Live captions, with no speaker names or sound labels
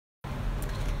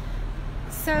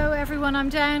So everyone, I'm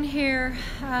down here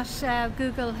at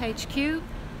Google HQ,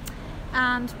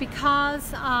 and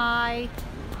because I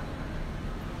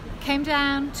came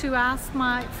down to ask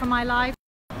for my live,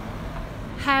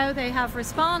 how they have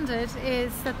responded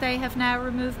is that they have now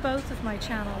removed both of my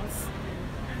channels.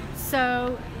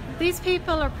 So these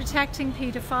people are protecting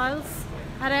pedophiles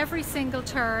at every single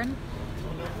turn.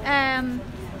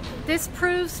 This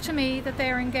proves to me that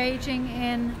they are engaging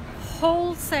in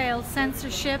wholesale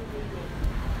censorship,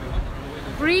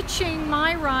 breaching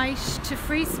my right to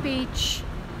free speech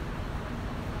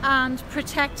and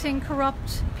protecting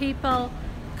corrupt people,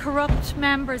 corrupt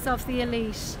members of the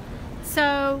elite.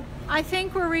 So I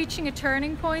think we're reaching a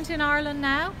turning point in Ireland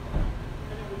now.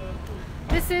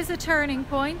 This is a turning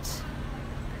point.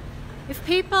 If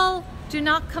people do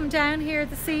not come down here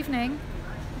this evening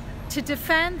to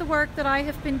defend the work that I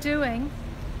have been doing,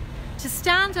 to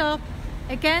stand up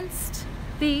against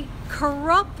the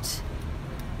corrupt,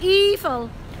 evil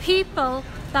people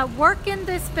that work in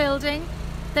this building,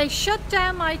 they shut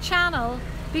down my channel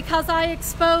because I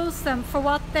expose them for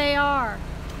what they are.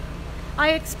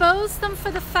 I expose them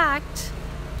for the fact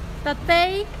that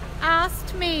they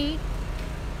asked me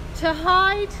to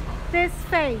hide this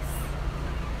face,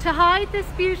 to hide this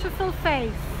beautiful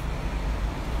face.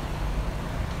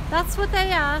 That's what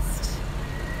they asked.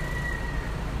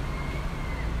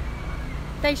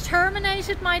 They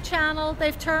terminated my channel.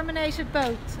 They've terminated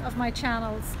both of my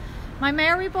channels. My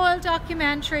Mary Boyle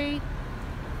documentary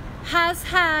has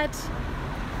had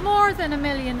more than 1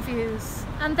 million views,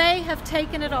 and they have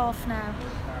taken it off now.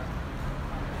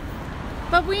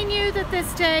 But we knew that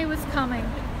this day was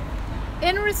coming.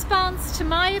 In response to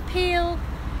my appeal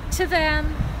to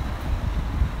them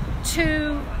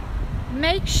to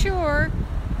make sure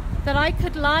that I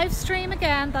could live stream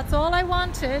again, that's all I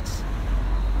wanted,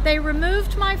 they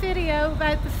removed my video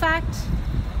about the fact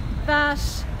that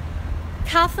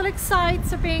Catholic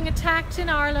sites are being attacked in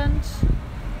Ireland.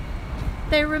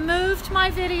 They removed my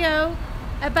video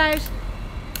about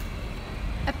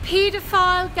a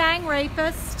paedophile gang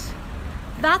rapist.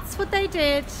 That's what they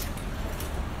did.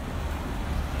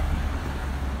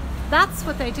 That's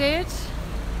what they did.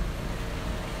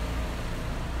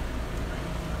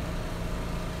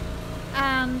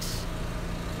 And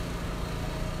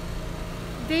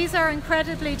these are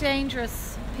incredibly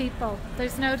dangerous people.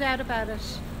 There's no doubt about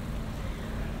it.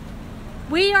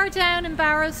 We are down in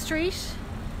Barrow Street,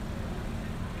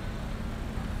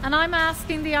 and I'm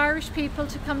asking the Irish people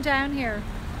to come down here.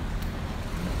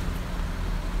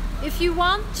 If you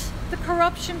want the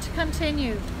corruption to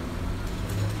continue,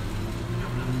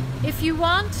 if you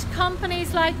want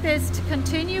companies like this to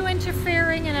continue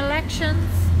interfering in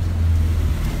elections,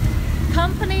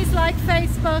 companies like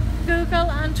Facebook,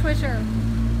 Google and Twitter,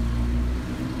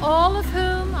 all of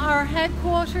whom are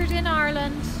headquartered in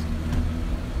Ireland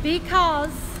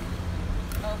because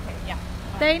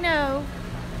they know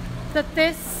that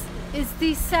this is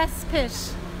the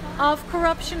cesspit of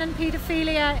corruption and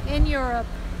paedophilia in Europe,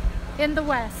 in the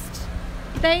West.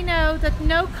 They know that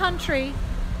no country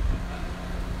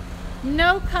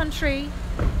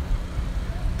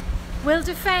will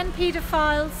defend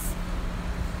paedophiles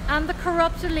and the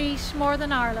corrupt elite more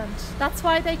than Ireland. That's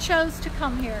why they chose to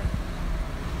come here.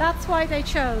 That's why they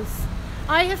chose.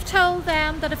 I have told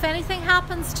them that if anything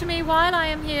happens to me while I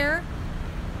am here,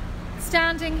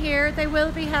 standing here, they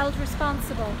will be held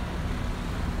responsible.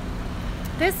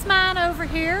 This man over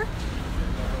here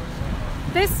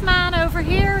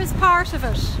is part of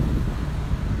it.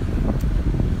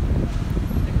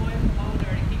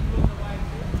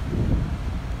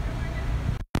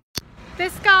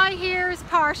 This guy here is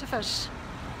part of it.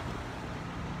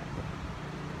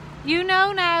 You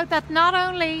know now that not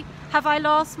only have I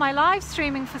lost my live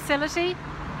streaming facility,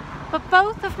 but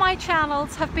both of my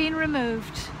channels have been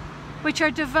removed, which are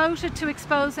devoted to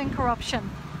exposing corruption.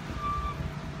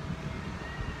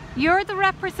 You're the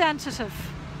representative.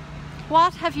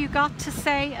 What have you got to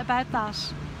say about that?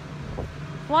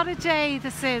 What a day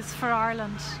this is for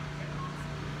Ireland.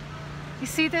 You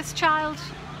see this child?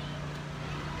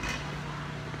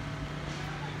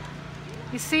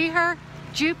 You see her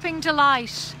duping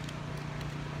delight.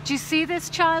 Do you see this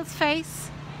child's face?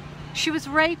 She was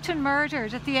raped and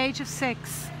murdered at the age of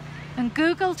 6, and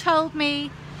Google told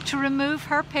me to remove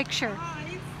her picture.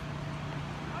 Guys,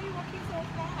 why are you walking so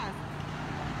fast?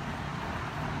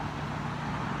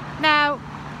 Now,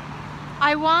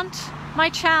 I want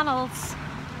my channels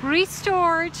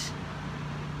restored.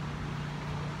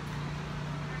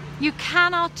 You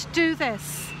cannot do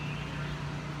this.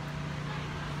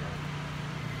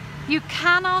 You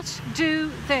cannot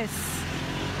do this.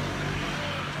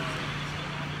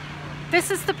 This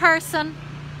is the person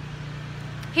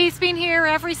He's been here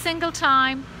every single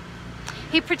time.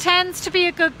 He pretends to be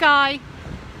a good guy.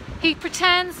 He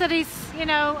pretends that he's, you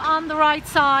know, on the right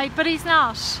side, but he's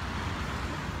not.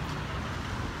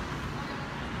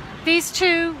 These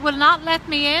two will not let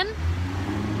me in.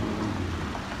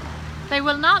 They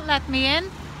will not let me in.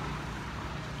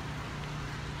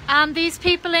 And these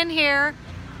people in here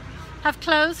have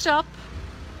closed up.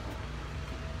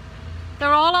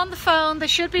 They're all on the phone. They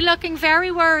should be looking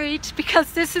very worried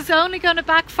because this is only going to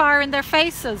backfire in their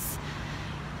faces.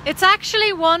 It's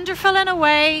actually wonderful in a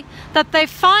way that they've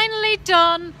finally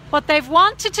done what they've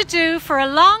wanted to do for a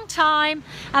long time,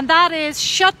 and that is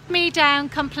shut me down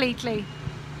completely.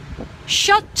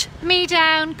 Shut me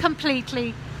down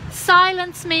completely.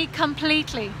 Silence me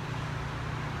completely.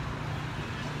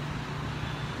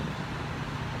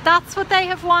 That's what they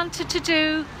have wanted to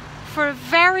do for a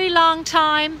very long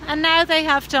time, and now they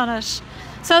have done it.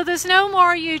 So there's no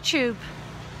more YouTube.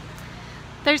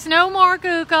 There's no more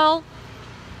Google.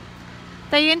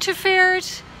 They interfered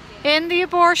in the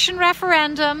abortion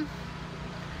referendum.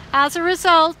 As a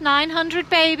result, 900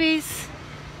 babies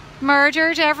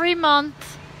murdered every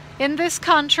month in this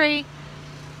country.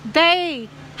 They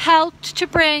helped to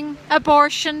bring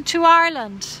abortion to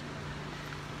Ireland.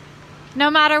 No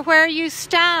matter where you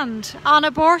stand on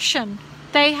abortion,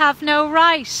 they have no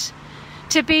right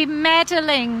to be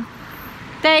meddling.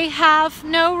 They have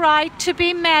no right to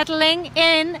be meddling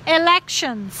in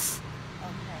elections.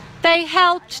 They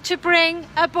helped to bring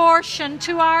abortion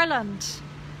to Ireland.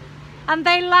 And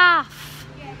they laugh.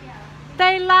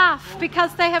 They laugh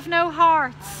because they have no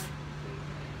hearts.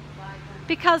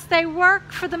 Because they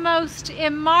work for the most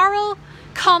immoral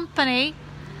company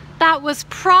that was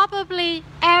probably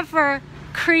ever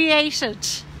created.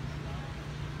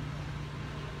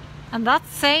 And that's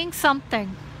saying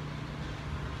something.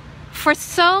 For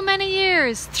so many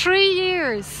years, 3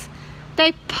 years,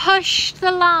 they pushed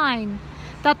the line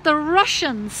that the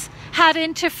Russians had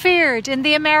interfered in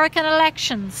the American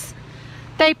elections.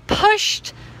 They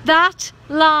pushed that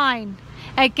line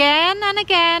again and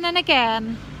again and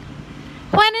again,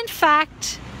 when in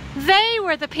fact they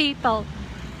were the people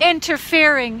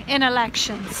interfering in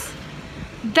elections.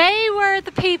 They were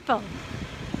the people.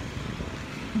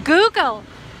 Google,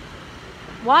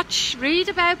 watch, read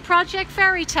about Project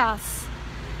Veritas,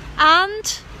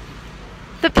 and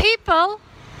the people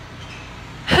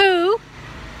who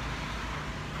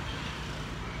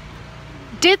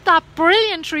did that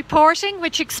brilliant reporting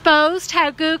which exposed how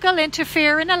Google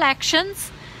interfere in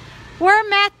elections were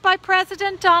met by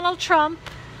President Donald Trump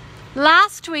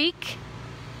last week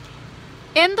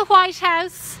in the White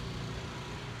House,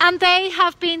 and they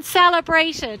have been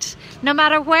celebrated. No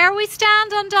matter where we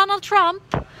stand on Donald Trump,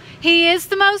 he is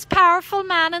the most powerful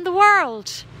man in the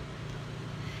world.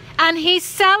 And he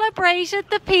celebrated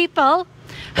the people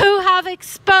who have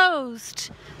exposed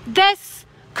this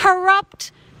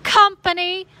corrupt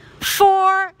company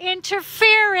for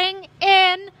interfering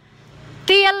in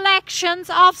the elections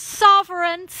of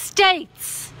sovereign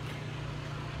states.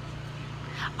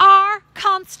 Our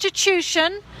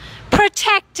Constitution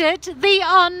protected the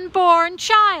unborn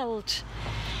child.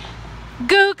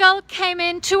 Google came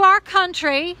into our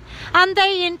country and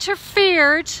they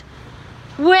interfered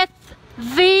with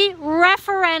the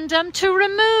referendum to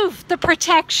remove the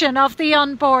protection of the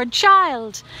unborn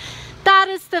child. That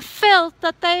is the filth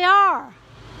that they are.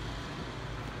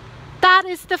 That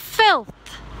is the filth.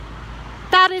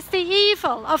 That is the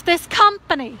evil of this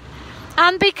company.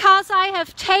 And because I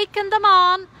have taken them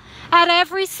on at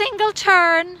every single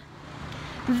turn,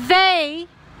 they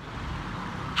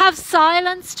have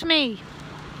silenced me.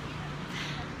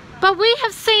 But we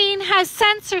have seen how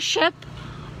censorship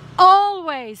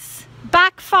always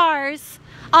backfires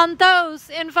on those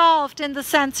involved in the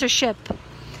censorship.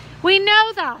 We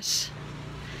know that.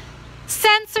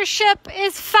 Censorship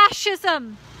is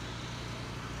fascism.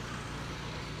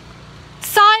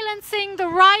 Silencing the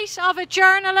right of a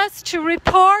journalist to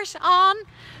report on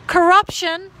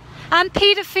corruption and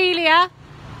paedophilia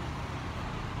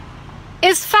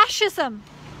is fascism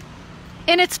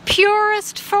in its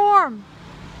purest form.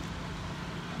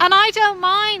 And I don't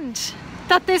mind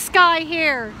that this guy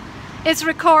here is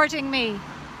recording me.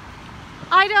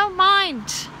 I don't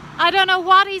mind. I don't know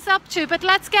what he's up to, but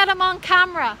let's get him on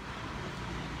camera.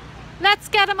 Let's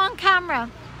get him on camera.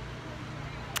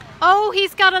 Oh,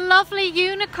 he's got a lovely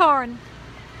unicorn.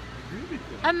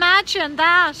 Imagine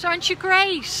that. Aren't you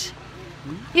great?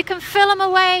 You can fill him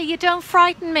away. You don't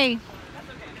frighten me.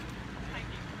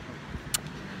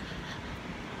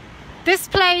 This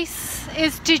place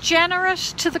is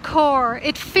degenerate to the core.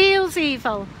 It feels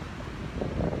evil.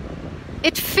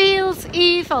 It feels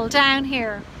evil down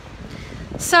here.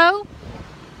 So,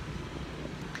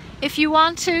 if you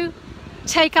want to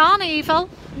take on evil,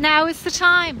 now is the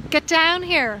time. Get down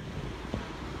here.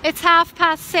 It's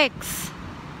 6:30.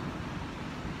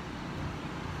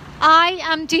 I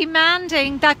am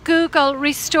demanding that Google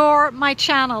restore my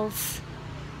channels.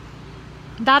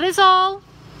 That is all.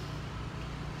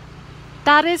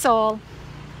 That is all.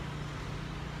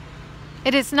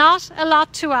 It is not a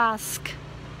lot to ask.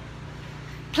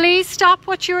 Please stop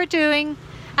what you are doing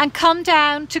and come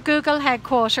down to Google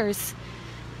headquarters.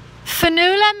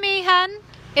 Fionnuala Meehan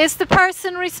is the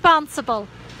person responsible.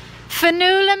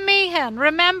 Fionnuala Meehan,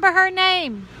 remember her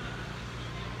name.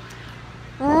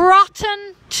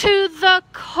 Rotten to the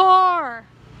core.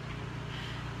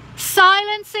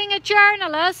 Silencing a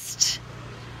journalist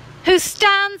who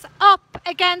stands up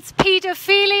against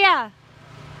paedophilia,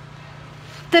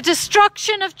 the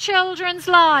destruction of children's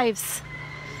lives.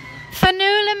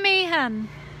 Fionnuala Meehan,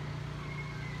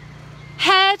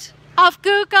 head of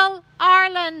Google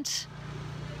Ireland,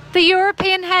 the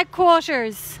European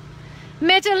headquarters,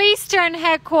 Middle Eastern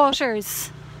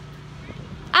headquarters,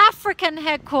 African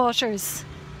headquarters.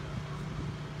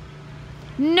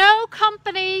 No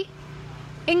company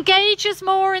engages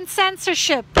more in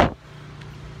censorship.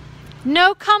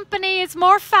 No company is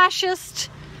more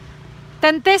fascist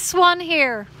than this one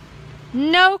here.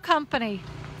 No company.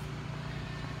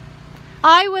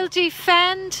 I will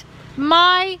defend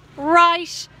my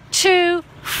right to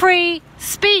free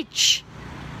speech.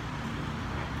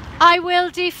 I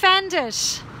will defend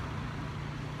it.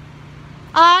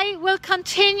 I will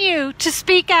continue to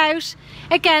speak out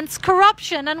against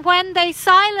corruption, and when they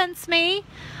silence me,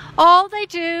 all they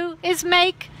do is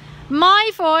make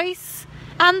my voice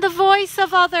and the voice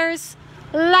of others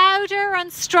louder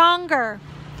and stronger.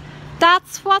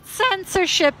 That's what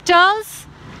censorship does.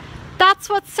 That's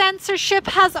what censorship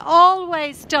has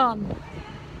always done.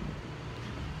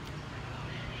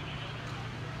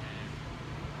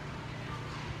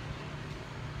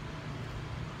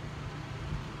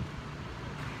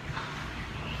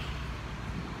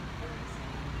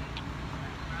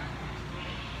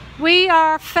 We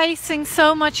are facing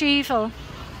so much evil.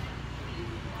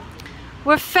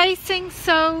 We're facing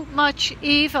so much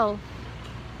evil.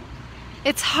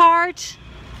 It's hard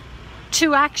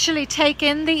to actually take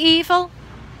in the evil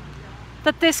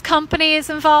that this company is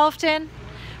involved in.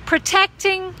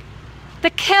 Protecting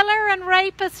the killer and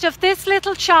rapist of this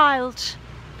little child.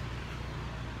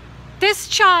 This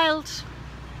child.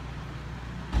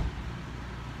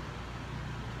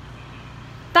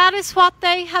 That is what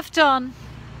they have done.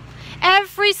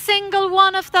 Every single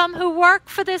one of them who work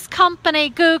for this company,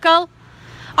 Google,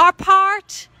 are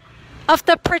part of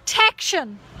the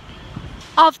protection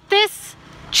of this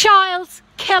child's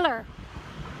killer.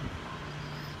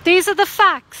 These are the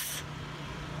facts.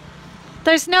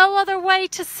 There's no other way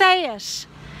to say it.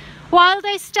 While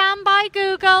they stand by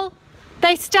Google,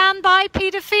 they stand by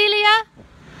paedophilia,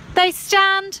 they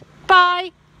stand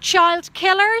by child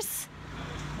killers,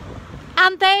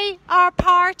 and they are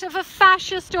part of a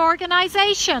fascist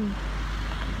organisation.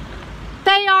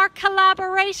 They are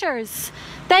collaborators.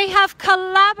 They have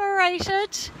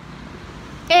collaborated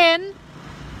in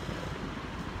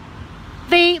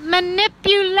the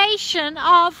manipulation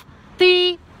of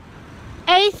the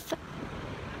 8th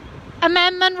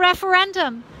Amendment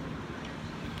referendum.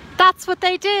 That's what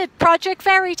they did. Project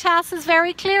Veritas is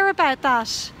very clear about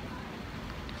that.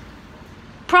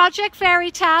 Project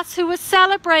Veritas, who was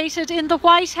celebrated in the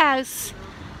White House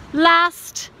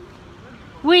last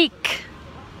week.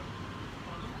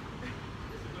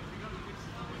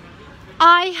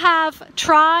 I have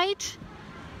tried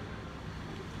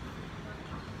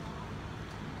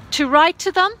to write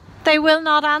to them. They will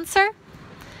not answer.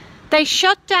 They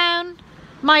shut down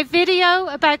my video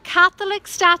about Catholic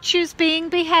statues being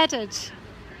beheaded,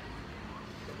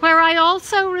 where I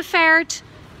also referred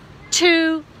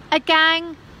to a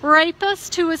gang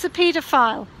rapist who was a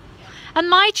paedophile. And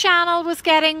my channel was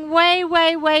getting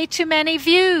way too many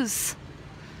views.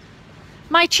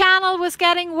 My channel was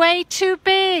getting way too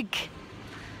big.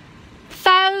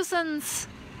 Thousands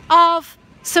of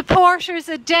supporters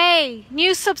a day.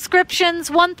 New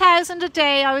subscriptions, 1,000 a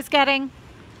day I was getting.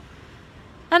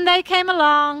 And they came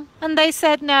along and they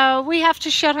said, no, we have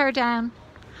to shut her down.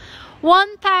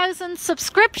 1,000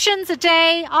 subscriptions a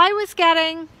day I was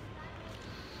getting.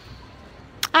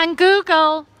 And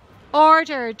Google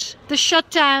ordered the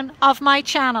shutdown of my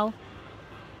channel.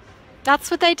 That's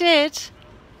what they did.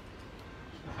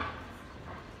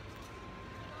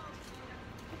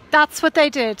 That's what they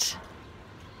did.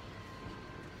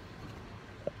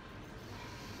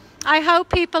 I hope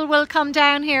people will come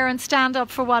down here and stand up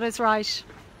for what is right.